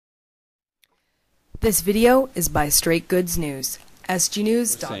This video is by Straight Goods News.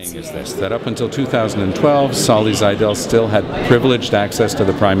 SGNews.ca. Saying is this, that up until 2012, Saulie Zajdel still had privileged access to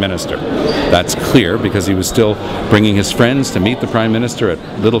the Prime Minister. That's clear because he was still bringing his friends to meet the Prime Minister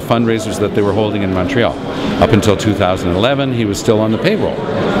at little fundraisers that they were holding in Montreal. Up until 2011, he was still on the payroll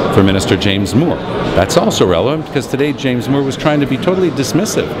for Minister James Moore. That's also relevant because today James Moore was trying to be totally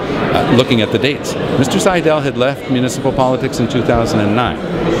dismissive, looking at the dates. Mr. Zajdel had left municipal politics in 2009.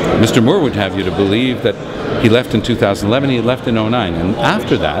 Mr. Moore would have you to believe that he left in 2011, he left in 2009, and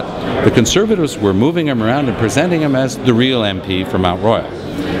after that, the Conservatives were moving him around and presenting him as the real MP for Mont-Royal.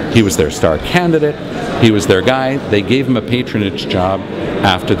 He was their star candidate, he was their guy, they gave him a patronage job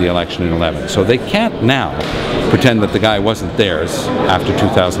after the election in 11. So they can't now pretend that the guy wasn't theirs after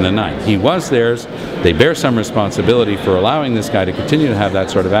 2009. He was theirs. They bear some responsibility for allowing this guy to continue to have that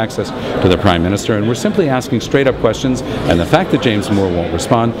sort of access to the Prime Minister, and we're simply asking straight up questions, and the fact that James Moore won't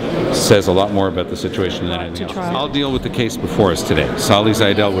respond says a lot more about the situation than anything else. I'll deal with the case before us today. Saulie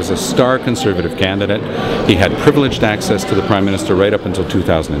Zajdel was a star Conservative candidate. He had privileged access to the Prime Minister right up until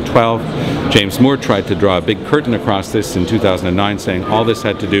 2012. James Moore tried to draw a big curtain across this in 2009, saying all this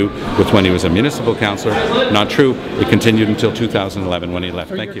had to do with when he was a municipal councillor. Not true. It continued until 2011 when he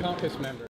left. Thank you.